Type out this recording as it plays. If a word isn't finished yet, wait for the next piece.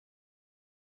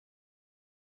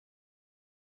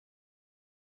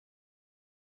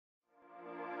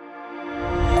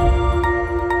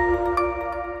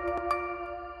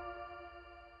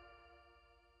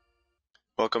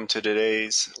Welcome to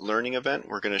today's learning event.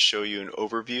 We're going to show you an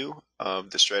overview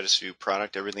of the StratusVue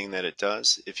product, everything that it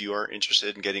does. If you are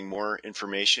interested in getting more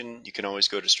information, you can always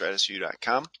go to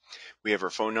stratusvue.com. We have our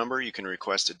phone number. You can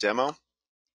request a demo.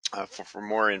 For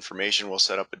more information, we'll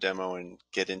set up a demo and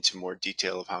get into more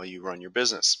detail of how you run your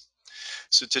business.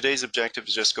 So today's objective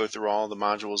is just go through all the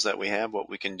modules that we have, what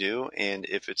we can do, and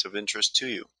if it's of interest to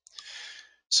you.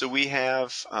 So we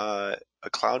have a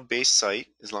cloud-based site.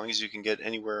 As long as you can get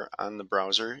anywhere on the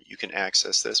browser, you can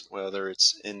access this, whether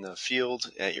it's in the field,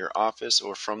 at your office,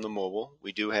 or from the mobile.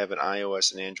 We do have an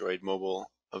iOS and Android mobile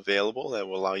available that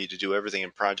will allow you to do everything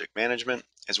in project management,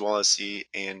 as well as see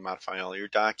and modify all your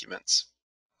documents.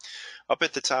 Up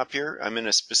at the top here, I'm in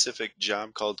a specific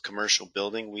job called commercial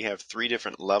building. We have 3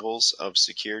 different levels of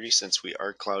security since we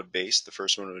are cloud-based. The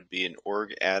first one would be an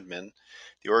org admin.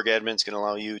 The org admin is going to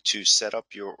allow you to set up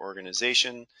your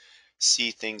organization,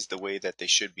 see things the way that they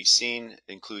should be seen,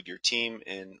 include your team,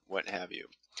 and what have you.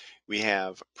 We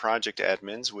have project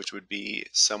admins, which would be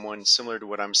someone similar to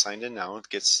what I'm signed in now.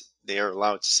 They are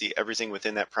allowed to see everything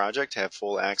within that project, have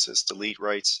full access, delete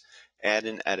rights, add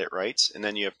and edit rights, and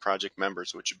then you have project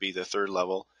members, which would be the 3rd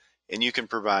level, and you can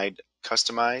provide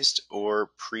customized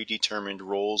or predetermined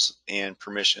roles and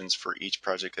permissions for each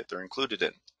project that they're included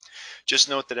in. Just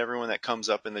note that everyone that comes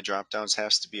up in the drop-downs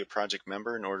has to be a project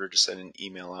member in order to send an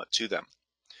email out to them.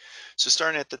 So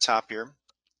starting at the top here,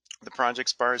 the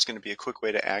projects bar is going to be a quick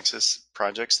way to access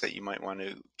projects that you might want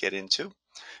to get into.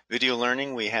 Video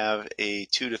learning, we have a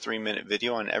 2 to 3 minute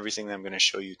video on everything that I'm going to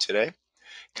show you today.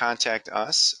 Contact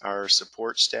us. Our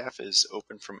support staff is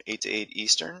open from 8 to 8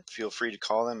 Eastern. Feel free to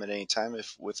call them at any time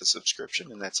with a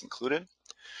subscription, and that's included.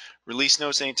 Release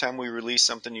notes, anytime we release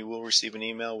something, you will receive an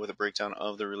email with a breakdown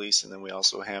of the release, and then we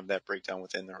also have that breakdown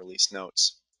within the release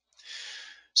notes.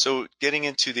 So getting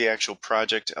into the actual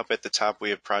project, up at the top we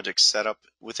have project setup.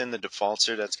 Within the defaults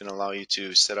here, that's going to allow you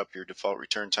to set up your default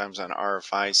return times on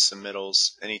RFIs,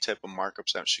 submittals, any type of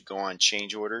markups that should go on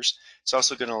change orders. It's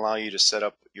also going to allow you to set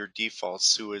up your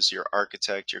defaults, who is your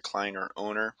architect, your client, or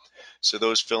owner, so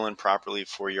those fill in properly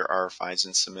for your RFIs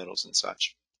and submittals and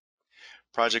such.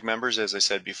 Project members, as I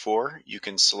said before, you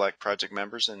can select project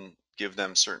members and give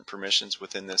them certain permissions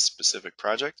within this specific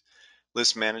project.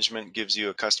 List management gives you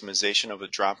a customization of the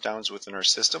drop-downs within our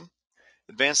system.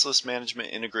 Advanced list management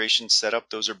integration setup,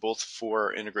 those are both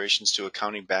for integrations to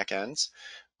accounting backends.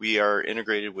 We are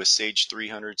integrated with Sage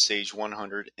 300, Sage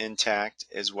 100, Intact,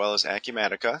 as well as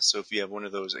Acumatica. So if you have one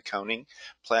of those accounting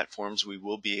platforms, we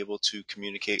will be able to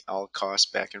communicate all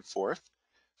costs back and forth.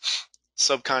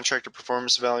 Subcontractor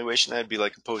performance evaluation, that'd be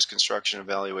like a post-construction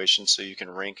evaluation, so you can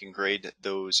rank and grade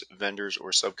those vendors or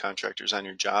subcontractors on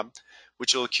your job,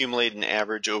 which will accumulate an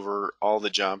average over all the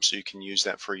jobs, so you can use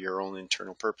that for your own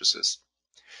internal purposes.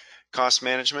 Cost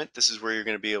management, this is where you're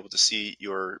going to be able to see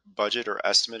your budget or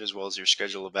estimate as well as your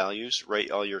schedule of values,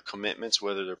 write all your commitments,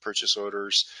 whether they're purchase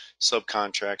orders,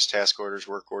 subcontracts, task orders,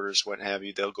 work orders, what have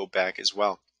you, they'll go back as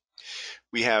well.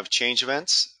 We have change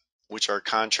events, which are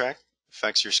contract,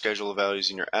 affects your schedule of values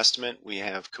and your estimate. We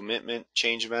have commitment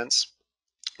change events,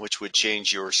 which would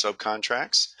change your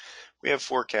subcontracts. We have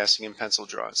forecasting and pencil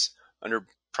draws. Under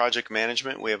project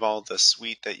management, we have all the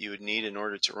suite that you would need in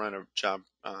order to run a job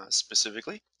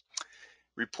specifically.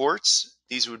 Reports,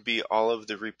 these would be all of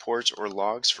the reports or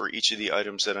logs for each of the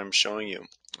items that I'm showing you.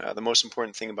 The most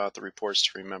important thing about the reports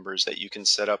to remember is that you can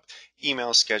set up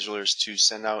email schedulers to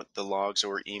send out the logs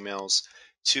or emails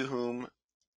to whom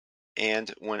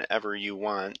and whenever you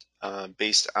want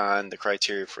based on the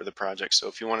criteria for the project. So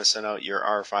if you want to send out your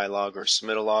RFI log or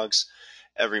submittal logs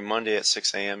every Monday at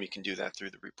 6 a.m., you can do that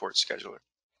through the report scheduler.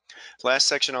 Last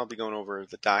section, I'll be going over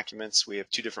the documents. We have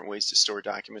 2 different ways to store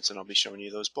documents, and I'll be showing you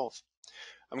those both.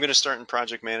 I'm going to start in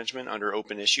project management under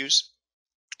open issues.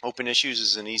 Open issues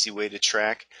is an easy way to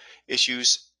track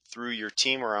issues through your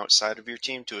team or outside of your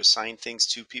team to assign things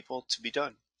to people to be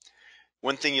done.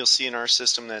 One thing you'll see in our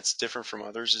system that's different from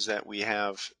others is that we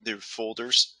have the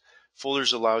folders.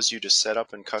 Folders allows you to set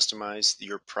up and customize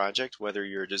your project, whether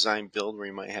you're a design build where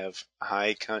you might have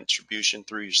high contribution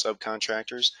through your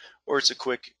subcontractors, or it's a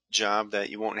quick job that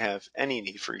you won't have any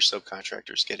need for your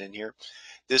subcontractors get in here.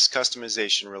 This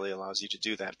customization really allows you to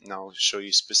do that, and I'll show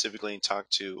you specifically and talk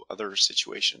to other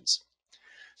situations.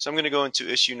 So I'm going to go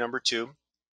into issue number 2.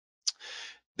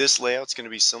 This layout is going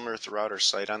to be similar throughout our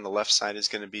site. On the left side is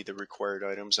going to be the required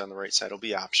items. On the right side will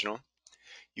be optional.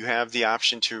 You have the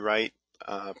option to write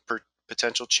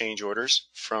potential change orders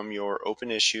from your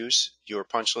open issues, your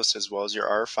punch list, as well as your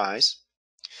RFIs.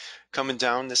 Coming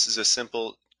down, this is a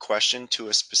simple question to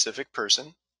a specific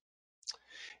person.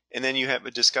 And then you have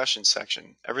a discussion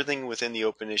section. Everything within the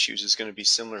open issues is going to be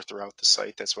similar throughout the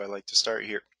site. That's why I like to start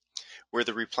here, where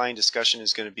the reply and discussion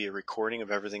is going to be a recording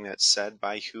of everything that's said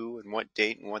by who and what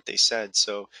date and what they said.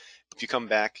 So if you come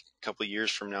back a couple of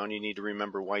years from now and you need to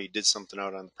remember why you did something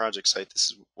out on the project site,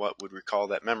 this is what would recall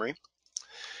that memory.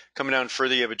 Coming down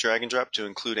further, you have a drag and drop to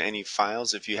include any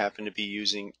files. If you happen to be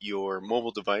using your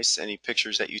mobile device, any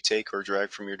pictures that you take or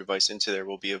drag from your device into there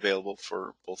will be available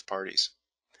for both parties.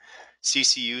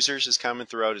 CC users is common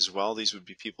throughout as well. These would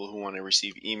be people who want to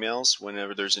receive emails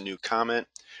whenever there's a new comment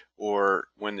or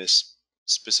when this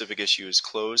specific issue is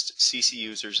closed. CC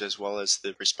users as well as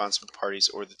the responsible parties,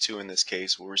 or the two in this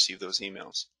case, will receive those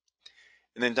emails.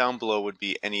 And then down below would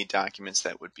be any documents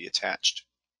that would be attached.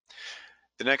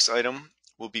 The next item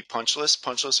will be punch lists.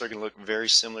 Punch lists are going to look very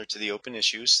similar to the open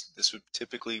issues. This would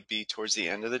typically be towards the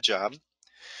end of the job.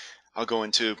 I'll go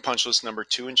into punch list number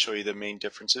 2 and show you the main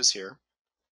differences here.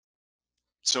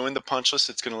 So in the punch list,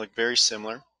 it's going to look very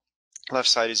similar. Left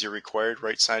side is your required,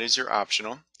 right side is your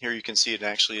optional. Here you can see it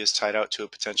actually is tied out to a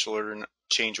potential order,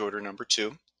 change order number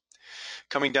 2.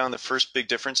 Coming down, the first big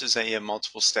difference is that you have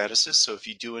multiple statuses. So if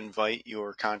you do invite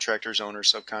your contractors,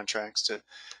 owners, subcontracts to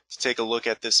take a look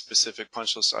at this specific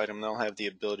punch list item, they'll have the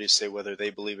ability to say whether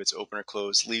they believe it's open or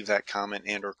closed, leave that comment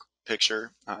and or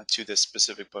picture to this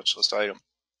specific punch list item.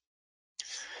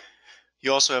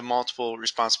 You also have multiple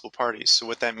responsible parties. So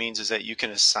what that means is that you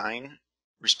can assign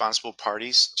responsible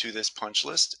parties to this punch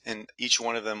list, and each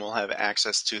one of them will have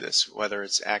access to this, whether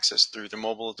it's access through the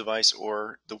mobile device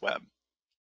or the web.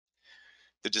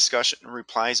 The discussion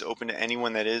replies open to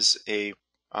anyone that is a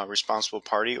responsible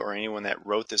party or anyone that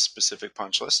wrote this specific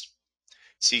punch list.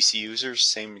 CC users,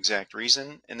 same exact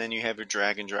reason, and then you have your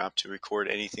drag and drop to record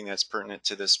anything that's pertinent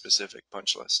to this specific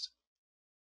punch list.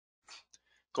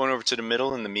 Going over to the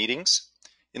middle in the meetings.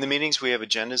 In the meetings, we have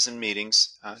agendas and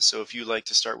meetings. So if you like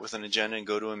to start with an agenda and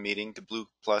go to a meeting, the blue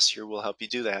plus here will help you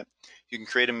do that. You can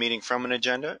create a meeting from an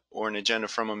agenda or an agenda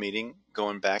from a meeting,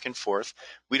 going back and forth.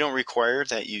 We don't require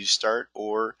that you start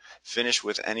or finish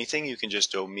with anything. You can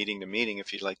just go meeting to meeting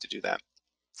if you'd like to do that.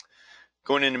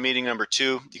 Going into meeting number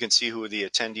 2, you can see who the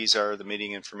attendees are, the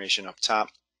meeting information up top,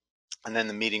 and then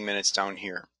the meeting minutes down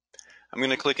here. I'm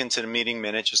going to click into the meeting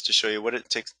minute just to show you what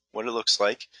it looks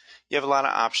like. You have a lot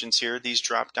of options here. These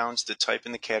drop downs to type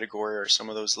in the category are some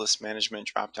of those list management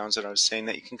drop downs that I was saying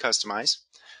that you can customize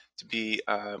to be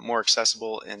more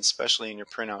accessible, and especially in your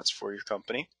printouts for your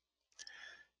company.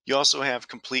 You also have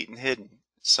complete and hidden.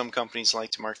 Some companies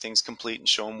like to mark things complete and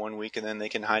show them one week and then they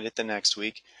can hide it the next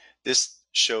week. This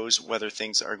shows whether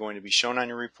things are going to be shown on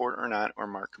your report or not, or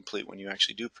marked complete when you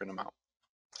actually do print them out.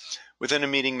 Within a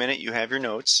meeting minute, you have your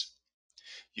notes.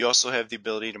 You also have the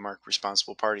ability to mark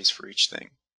responsible parties for each thing.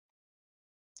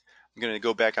 I'm going to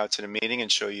go back out to the meeting and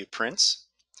show you prints.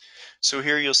 So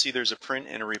here you'll see there's a print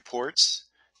and a reports.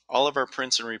 All of our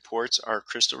prints and reports are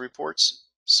crystal reports.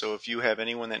 So if you have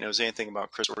anyone that knows anything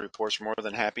about crystal reports, we're more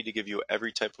than happy to give you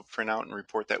every type of printout and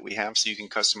report that we have so you can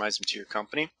customize them to your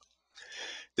company.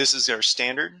 This is our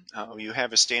standard. You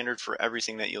have a standard for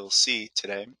everything that you'll see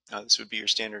today. This would be your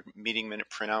standard meeting minute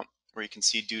printout, where you can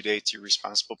see due dates, your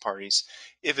responsible parties,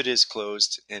 if it is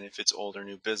closed, and if it's old or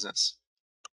new business.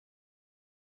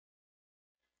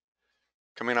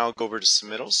 Coming out, I'll go over to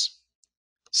submittals.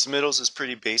 Submittals is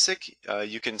pretty basic.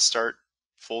 You can start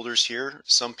folders here.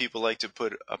 Some people like to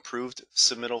put approved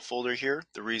submittal folder here.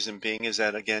 The reason being is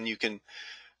that, again, you can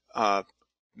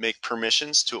make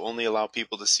permissions to only allow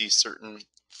people to see certain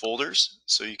folders.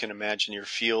 So you can imagine your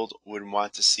field would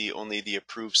want to see only the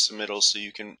approved submittals, so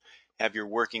you can have your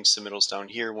working submittals down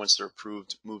here. Once they're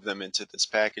approved, move them into this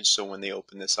package, so when they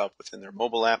open this up within their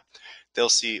mobile app, they'll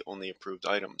see only approved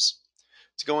items.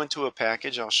 To go into a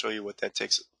package, I'll show you what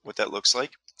that looks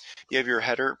like. You have your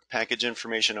header package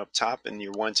information up top and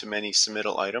your one-to-many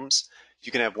submittal items.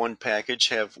 You can have one package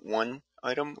have one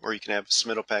item, or you can have a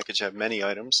submittal package have many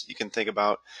items. You can think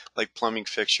about like plumbing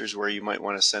fixtures, where you might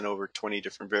want to send over 20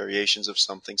 different variations of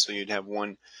something, so you'd have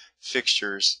one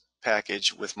fixtures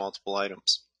package with multiple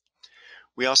items.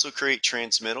 We also create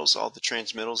transmittals. All the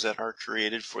transmittals that are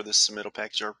created for the submittal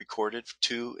package are recorded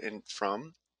to and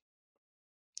from.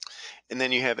 And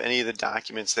then you have any of the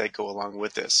documents that go along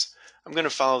with this. I'm going to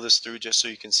follow this through just so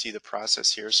you can see the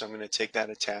process here. So I'm going to take that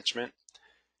attachment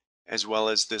as well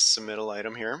as this submittal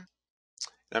item here, and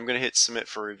I'm going to hit submit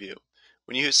for review.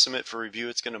 When you hit submit for review,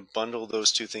 it's going to bundle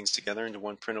those two things together into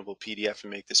one printable PDF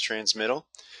and make this transmittal.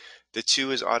 The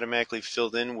 2 is automatically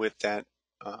filled in with that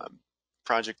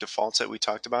project defaults that we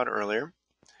talked about earlier.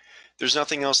 There's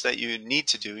nothing else that you need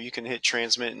to do. You can hit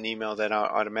transmit and email that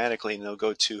out automatically, and they'll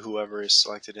go to whoever is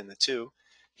selected in the 2.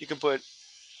 You can put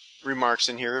remarks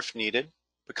in here if needed,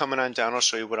 But coming on down, I'll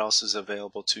show you what else is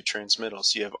available to transmittal.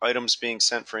 So you have items being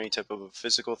sent for any type of a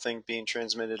physical thing being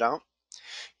transmitted out.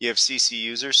 You have CC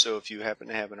users, so if you happen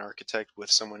to have an architect with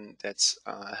someone that's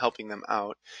helping them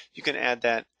out, you can add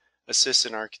that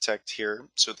assistant architect here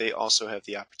so they also have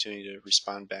the opportunity to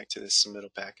respond back to this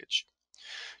submittal package.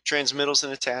 Transmittals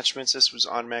and attachments, this was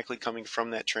automatically coming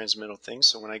from that transmittal thing,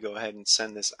 so when I go ahead and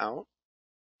send this out,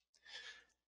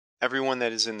 everyone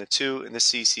that is in the to and the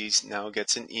CCs now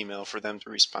gets an email for them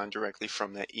to respond directly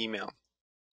from that email.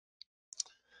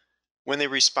 When they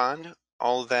respond,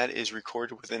 all of that is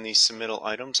recorded within these submittal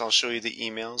items. I'll show you the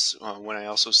emails when I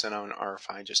also send out an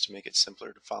RFI just to make it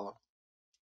simpler to follow.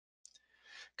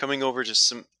 Coming over to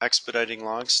some expediting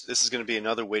logs, this is going to be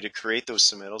another way to create those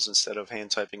submittals. Instead of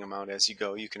hand typing them out as you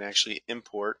go, you can actually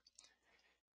import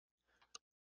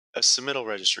a submittal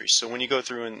registry. So when you go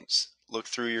through and look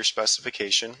through your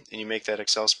specification and you make that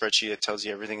Excel spreadsheet that tells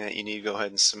you everything that you need to go ahead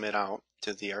and submit out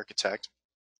to the architect,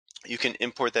 you can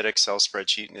import that Excel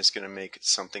spreadsheet and it's going to make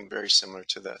something very similar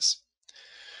to this.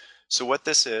 So what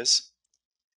this is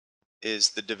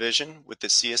the division with the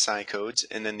CSI codes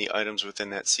and then the items within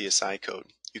that CSI code.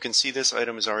 You can see this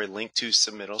item is already linked to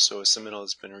submittal, so a submittal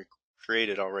has been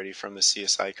created already from the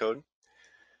CSI code.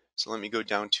 So let me go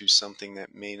down to something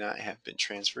that may not have been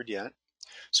transferred yet.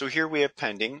 So here we have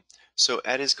pending. So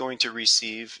Ed is going to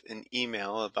receive an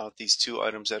email about these two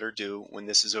items that are due when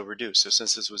this is overdue. So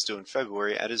since this was due in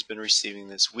February, Ed has been receiving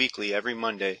this weekly every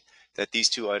Monday that these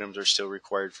two items are still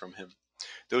required from him.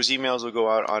 Those emails will go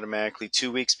out automatically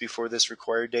 2 weeks before this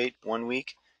required date, 1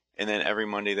 week, and then every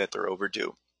Monday that they're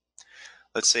overdue.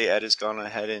 Let's say Ed has gone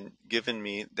ahead and given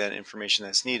me that information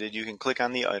that's needed. You can click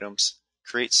on the items,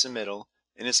 create submittal,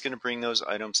 and it's going to bring those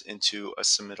items into a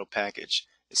submittal package.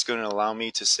 It's going to allow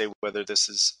me to say whether this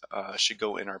is should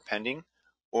go in our pending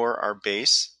or our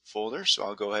base folder. So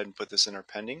I'll go ahead and put this in our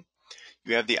pending.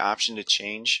 You have the option to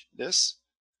change this.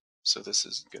 So this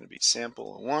is going to be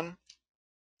sample 1.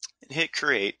 And hit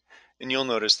create, and you'll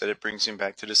notice that it brings me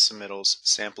back to the submittals,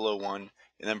 sample 01,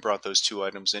 and then brought those two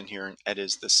items in here, and Ed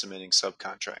is the submitting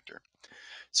subcontractor.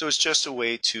 So it's just a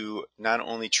way to not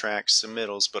only track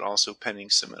submittals, but also pending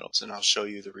submittals, and I'll show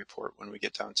you the report when we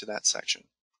get down to that section.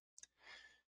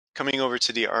 Coming over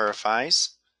to the RFIs,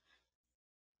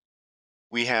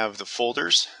 we have the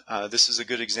folders. This is a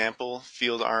good example,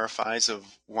 field RFIs,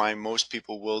 of why most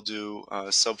people will do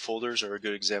subfolders, or a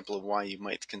good example of why you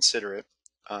might consider it.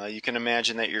 You can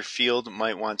imagine that your field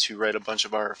might want to write a bunch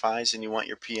of RFIs and you want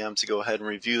your PM to go ahead and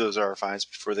review those RFIs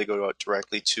before they go out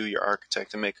directly to your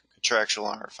architect and make a contractual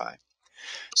RFI.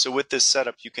 So with this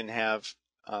setup, you can have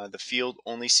the field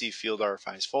only see field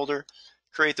RFIs folder,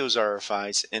 create those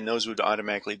RFIs, and those would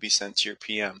automatically be sent to your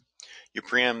PM. Your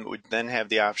PM would then have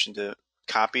the option to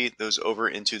copy those over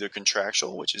into the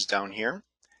contractual, which is down here.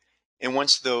 And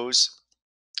once those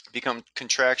become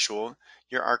contractual,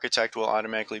 your architect will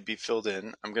automatically be filled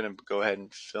in. I'm going to go ahead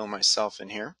and fill myself in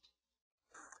here.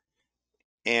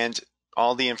 And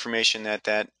all the information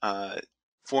that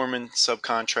foreman,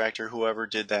 subcontractor, whoever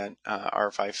did that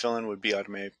RFI fill-in would be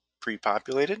automatically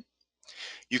pre-populated.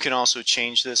 You can also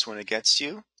change this when it gets to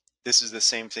you. This is the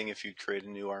same thing if you create a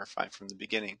new RFI from the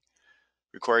beginning.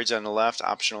 Required's on the left,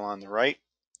 optional on the right.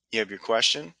 You have your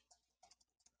question.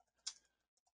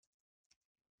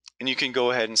 And you can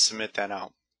go ahead and submit that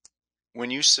out.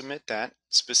 When you submit that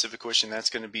specific question, that's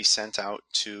going to be sent out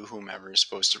to whomever is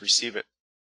supposed to receive it.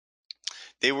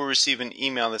 They will receive an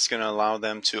email that's going to allow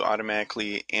them to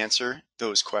automatically answer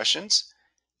those questions.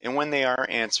 And when they are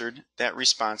answered, that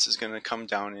response is going to come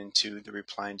down into the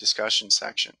reply and discussion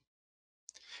section.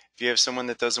 If you have someone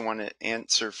that doesn't want to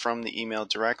answer from the email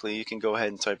directly, you can go ahead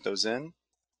and type those in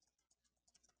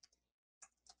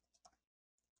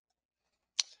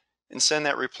and send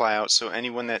that reply out, so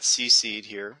anyone that's CC'd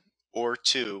here or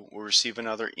two will receive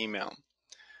another email.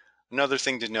 Another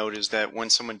thing to note is that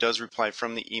when someone does reply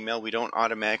from the email, we don't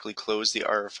automatically close the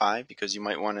RFI because you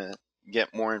might want to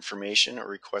get more information or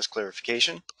request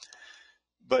clarification.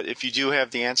 But if you do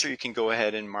have the answer, you can go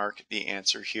ahead and mark the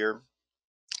answer here,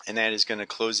 and that is going to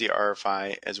close the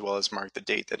RFI as well as mark the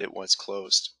date that it was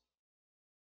closed.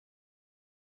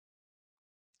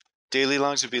 Daily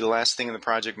logs would be the last thing in the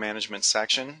project management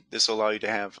section. This will allow you to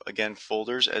have, again,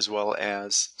 folders as well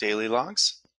as daily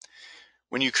logs.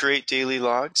 When you create daily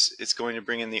logs, it's going to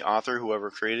bring in the author, whoever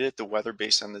created it, the weather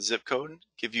based on the zip code,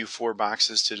 give you 4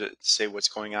 boxes to say what's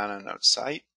going on a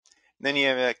site. And then you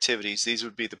have activities. These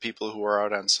would be the people who are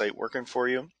out on site working for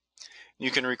you.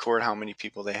 You can record how many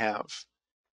people they have.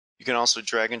 You can also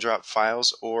drag and drop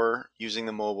files, or using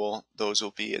the mobile, those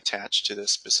will be attached to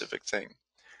this specific thing.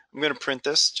 I'm going to print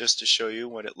this just to show you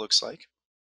what it looks like.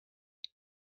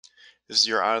 This is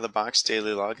your out-of-the-box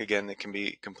daily log, again, that can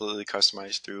be completely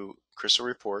customized through Crystal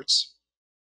Reports.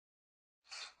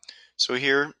 So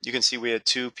here you can see we had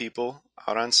 2 people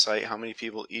out on site, how many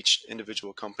people each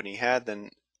individual company had,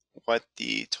 then what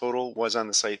the total was on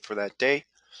the site for that day,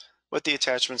 what the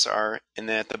attachments are, and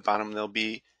then at the bottom they'll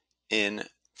be in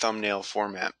thumbnail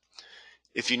format.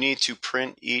 If you need to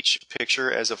print each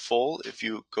picture as a full, if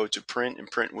you go to print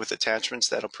and print with attachments,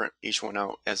 that'll print each one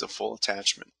out as a full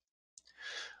attachment.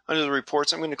 Under the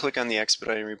reports, I'm going to click on the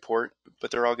expediting report, but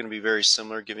they're all going to be very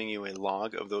similar, giving you a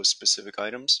log of those specific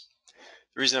items.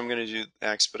 The reason I'm going to do the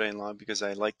expediting log because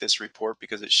I like this report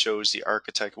because it shows the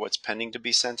architect what's pending to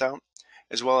be sent out,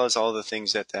 as well as all the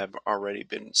things that have already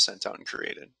been sent out and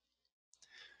created.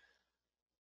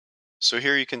 So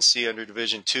here you can see under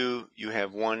Division 2, you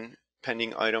have 1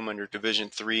 pending item. Under Division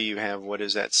 3, you have,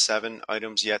 7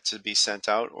 items yet to be sent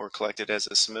out or collected as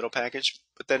a submittal package.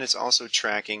 But then it's also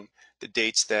tracking the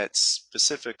dates that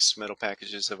specific submittal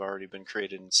packages have already been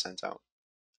created and sent out.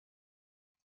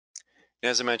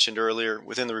 And as I mentioned earlier,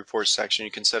 within the reports section,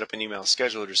 you can set up an email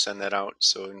scheduler to send that out.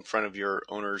 So in front of your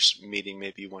owner's meeting,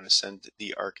 maybe you want to send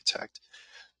the architect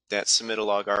that submittal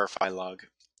log, RFI log,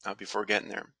 before getting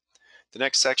there. The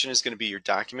next section is going to be your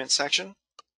document section.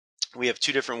 We have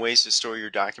 2 different ways to store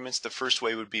your documents. The first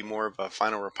way would be more of a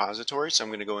final repository. So I'm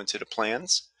going to go into the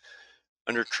plans.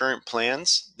 Under current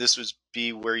plans, this would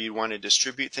be where you want to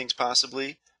distribute things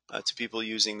possibly to people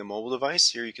using the mobile device.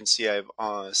 Here you can see I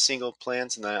have single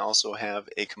plans and then I also have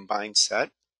a combined set.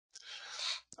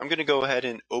 I'm going to go ahead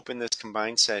and open this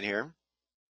combined set here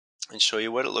and show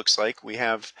you what it looks like. We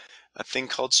have a thing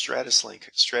called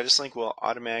StratusLink. StratusLink will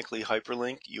automatically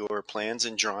hyperlink your plans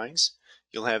and drawings.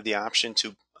 You'll have the option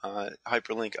to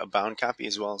hyperlink a bound copy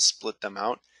as well as split them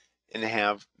out and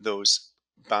have those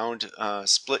bound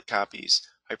split copies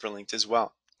hyperlinked as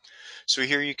well. So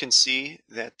here you can see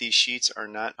that these sheets are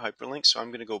not hyperlinked, so I'm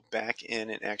going to go back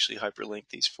in and actually hyperlink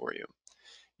these for you.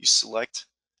 You select,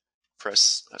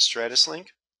 press StratusLink.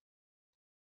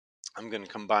 I'm going to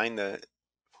combine the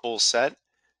whole set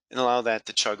and allow that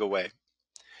to chug away.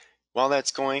 While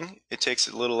that's going, it takes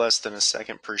a little less than a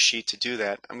second per sheet to do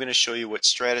that. I'm going to show you what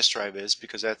StratusDrive is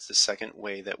because that's the second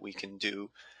way that we can do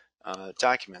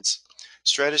documents.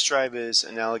 StratusDrive is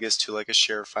analogous to like a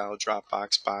share file,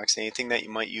 Dropbox, Box, anything that you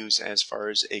might use as far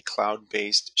as a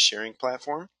cloud-based sharing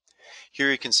platform.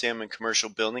 Here you can see I'm in commercial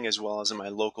building as well as in my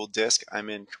local disk. I'm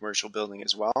in commercial building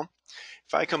as well.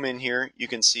 If I come in here, you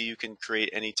can see you can create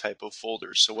any type of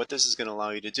folder. So what this is going to allow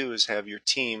you to do is have your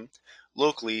team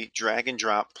locally drag and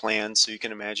drop plans so you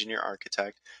can imagine your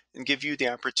architect and give you the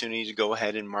opportunity to go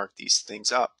ahead and mark these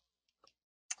things up.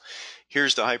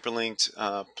 Here's the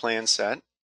hyperlinked plan set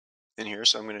in here,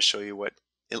 so I'm going to show you what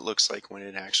it looks like when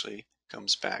it actually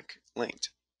comes back linked.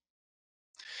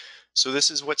 So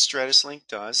this is what StratusLink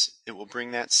does. It will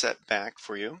bring that set back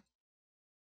for you,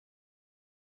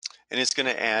 and it's going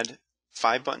to add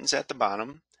 5 buttons at the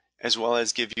bottom as well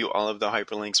as give you all of the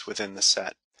hyperlinks within the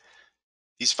set.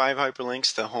 These 5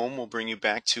 hyperlinks, the home will bring you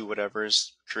back to whatever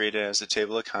is created as a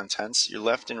table of contents. Your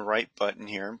left and right button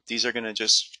here, these are going to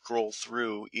just scroll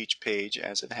through each page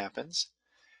as it happens.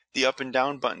 The up and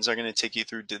down buttons are going to take you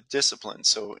through the disciplines.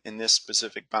 So in this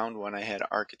specific bound one, I had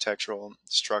architectural,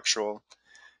 structural,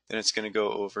 then it's going to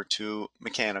go over to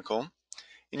mechanical,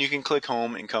 and you can click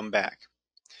home and come back.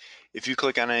 If you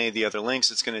click on any of the other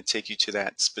links, it's going to take you to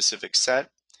that specific set.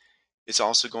 It's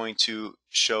also going to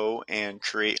show and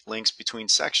create links between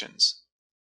sections.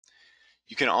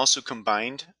 You can also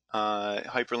combine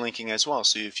hyperlinking as well.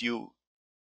 So if you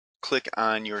click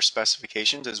on your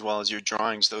specifications as well as your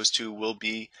drawings, those two will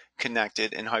be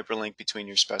connected and hyperlink between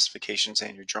your specifications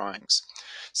and your drawings.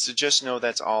 So just know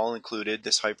that's all included,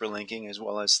 this hyperlinking as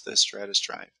well as the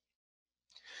StratusDrive.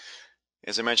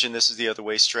 As I mentioned, this is the other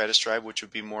way, StratusDrive, which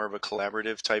would be more of a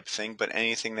collaborative type thing, but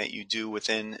anything that you do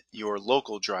within your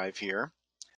local drive here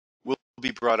will be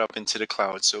brought up into the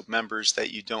cloud. So members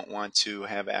that you don't want to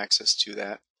have access to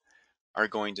that are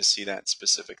going to see that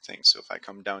specific thing. So if I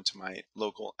come down to my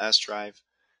local S drive,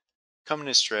 come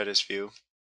into StratusVue,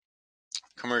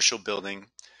 commercial building,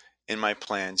 in my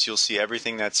plans, you'll see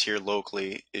everything that's here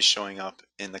locally is showing up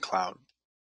in the cloud.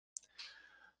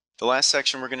 The last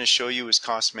section we're going to show you is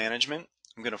cost management.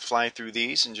 I'm going to fly through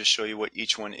these and just show you what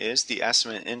each one is. The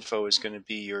estimate info is going to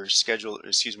be your schedule,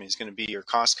 is going to be your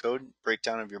cost code,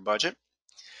 breakdown of your budget.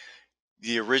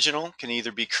 The original can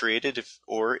either be created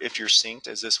or if you're synced,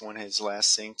 as this one has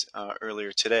last synced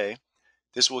earlier today,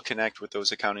 this will connect with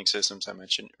those accounting systems I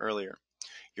mentioned earlier.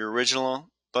 Your original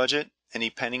budget, any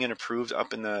pending and approved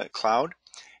up in the cloud,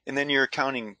 and then your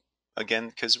accounting again,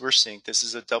 because we're synced, this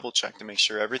is a double check to make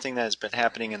sure everything that has been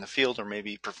happening in the field or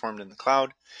maybe performed in the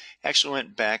cloud actually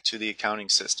went back to the accounting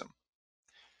system.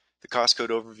 The cost code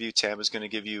overview tab is going to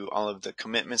give you all of the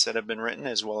commitments that have been written,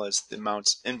 as well as the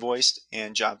amounts invoiced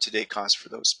and job to date costs for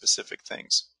those specific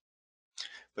things.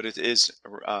 But it is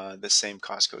the same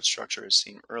cost code structure as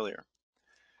seen earlier.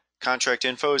 Contract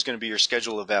info is going to be your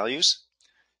schedule of values.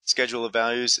 Schedule of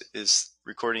values is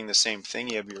recording the same thing.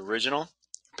 You have your original,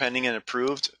 pending and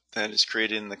approved, that is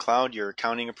created in the cloud, your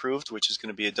accounting approved, which is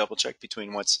going to be a double check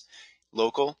between what's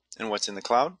local and what's in the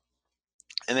cloud.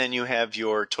 And then you have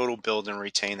your total billed and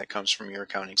retained that comes from your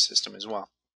accounting system as well.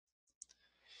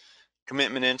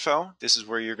 Commitment info, this is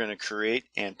where you're going to create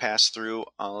and pass through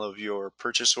all of your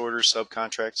purchase orders,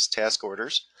 subcontracts, task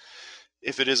orders.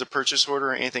 If it is a purchase order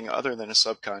or anything other than a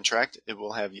subcontract, it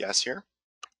will have yes here.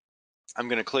 I'm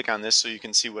going to click on this so you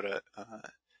can see what a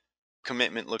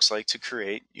commitment looks like to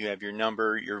create. You have your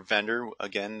number, your vendor,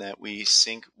 again, that we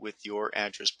sync with your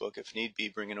address book if need be,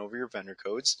 bringing over your vendor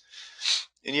codes.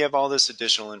 And you have all this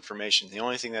additional information. The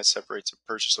only thing that separates a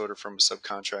purchase order from a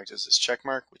subcontract is this check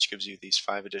mark, which gives you these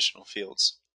 5 additional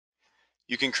fields.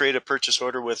 You can create a purchase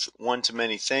order with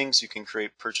one-to-many things. You can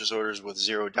create purchase orders with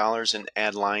 $0 and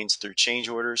add lines through change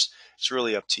orders. It's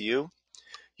really up to you.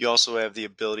 You also have the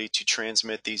ability to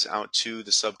transmit these out to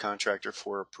the subcontractor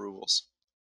for approvals.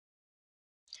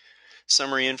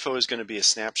 Summary info is going to be a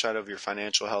snapshot of your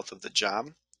financial health of the job,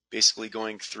 basically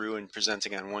going through and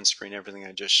presenting on one screen everything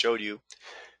I just showed you.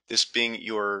 This being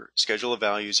your schedule of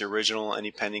values, original,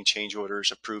 any pending change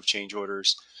orders, approved change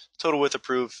orders, total with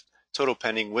approved, total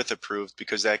pending with approved,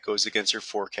 because that goes against your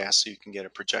forecast so you can get a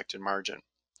projected margin.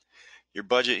 Your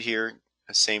budget here,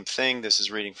 same thing. This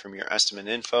is reading from your estimate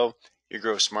info. Your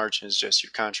gross margin is just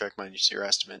your contract minus your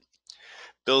estimate.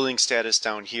 Building status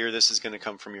down here, this is going to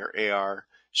come from your AR,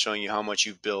 showing you how much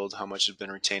you've billed, how much has been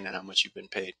retained, and how much you've been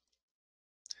paid.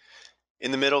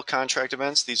 In the middle, contract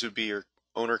events, these would be your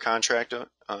owner contract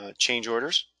change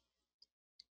orders.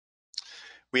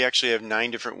 We actually have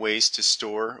 9 different ways to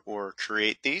store or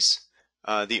create these.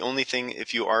 The only thing,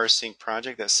 if you are a sync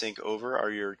project, that sync over are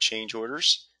your change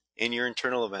orders and your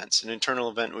internal events. An internal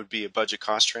event would be a budget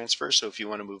cost transfer, so if you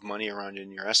want to move money around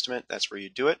in your estimate, that's where you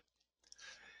do it.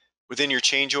 Within your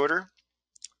change order,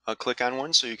 I'll click on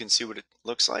one so you can see what it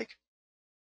looks like.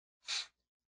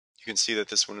 You can see that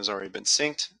this one has already been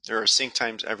synced. There are sync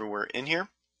times everywhere in here.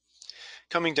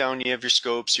 Coming down, you have your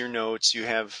scopes, your notes, you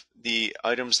have the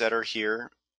items that are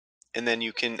here, and then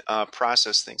you can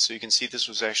process things. So you can see this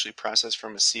was actually processed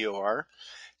from a COR.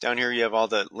 Down here you have all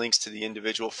the links to the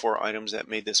individual 4 items that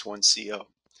made this one CO.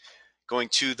 Going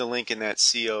to the link in that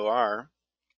COR,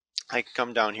 I can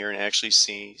come down here and actually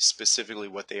see specifically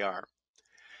what they are.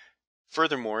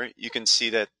 Furthermore, you can see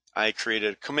that I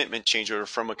created a commitment change order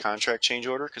from a contract change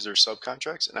order because they're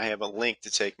subcontracts, and I have a link to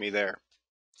take me there.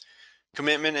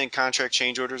 Commitment and contract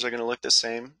change orders are going to look the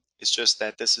same. It's just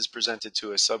that this is presented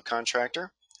to a subcontractor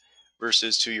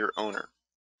versus to your owner.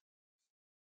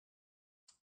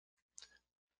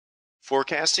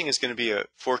 Forecasting is going to be a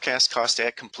forecast cost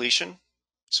at completion.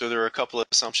 So there are a couple of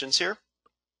assumptions here.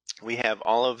 We have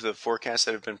all of the forecasts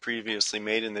that have been previously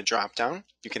made in the drop-down.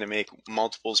 You can make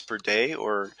multiples per day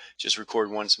or just record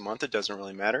once a month. It doesn't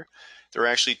really matter. There are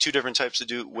actually 2 different types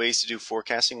of ways to do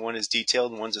forecasting. One is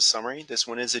detailed and one's a summary. This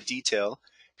one is a detail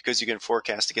because you can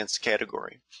forecast against a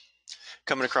category.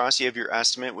 Coming across, you have your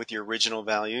estimate with your original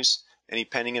values, any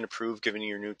pending and approved giving you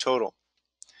your new total.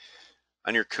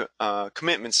 On your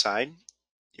commitment side,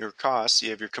 your costs,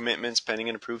 you have your commitments, pending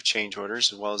and approved change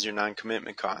orders, as well as your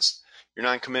non-commitment costs. Your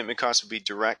non-commitment costs would be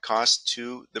direct costs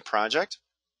to the project,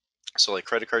 so like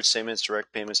credit card statements,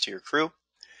 direct payments to your crew,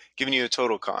 giving you a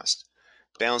total cost.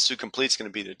 Balance to complete is going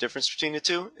to be the difference between the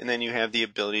two, and then you have the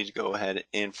ability to go ahead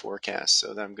and forecast.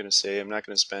 So then I'm going to say I'm not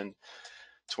going to spend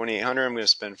 $2,800, I'm going to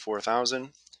spend $4,000,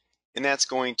 and that's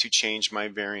going to change my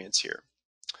variance here.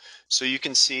 So you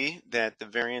can see that the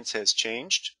variance has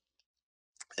changed.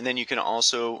 And then you can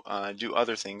also do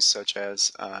other things such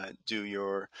as do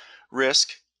your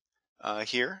risk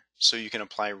here. So you can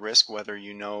apply risk whether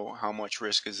you know how much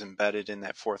risk is embedded in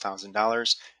that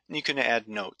 $4,000, and you can add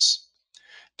notes.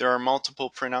 There are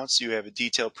multiple printouts. You have a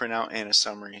detailed printout and a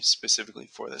summary specifically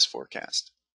for this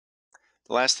forecast.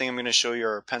 The last thing I'm going to show you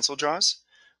are pencil draws.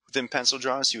 Within pencil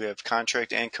draws, you have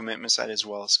contract and commitment side as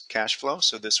well as cash flow.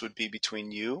 So this would be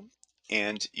between you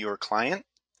and your client.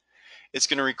 It's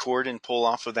going to record and pull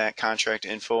off of that contract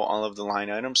info all of the line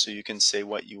items so you can say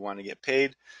what you want to get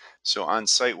paid. So on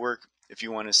site work, if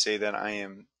you want to say that I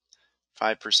am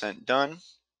 5% done,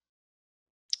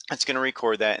 it's going to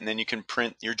record that, and then you can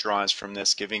print your draws from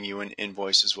this, giving you an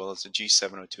invoice as well as a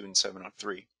G702 and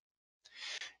 703.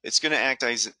 It's going to act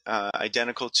as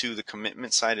identical to the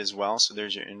commitment side as well. So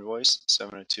there's your invoice,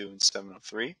 702 and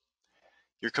 703.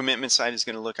 Your commitment side is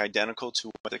going to look identical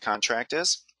to what the contract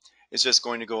is. It's just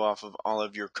going to go off of all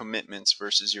of your commitments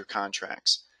versus your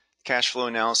contracts. Cash flow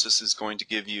analysis is going to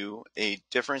give you a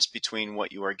difference between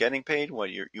what you are getting paid, what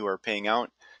you are paying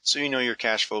out, so you know your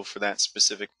cash flow for that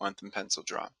specific month and pencil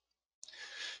draw.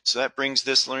 So that brings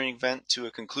this learning event to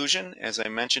a conclusion. As I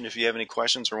mentioned, if you have any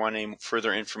questions or want any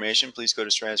further information, please go to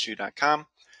StratusVue.com,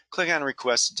 click on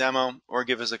Request a Demo, or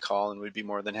give us a call, and we'd be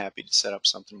more than happy to set up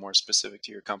something more specific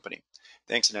to your company.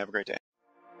 Thanks, and have a great day.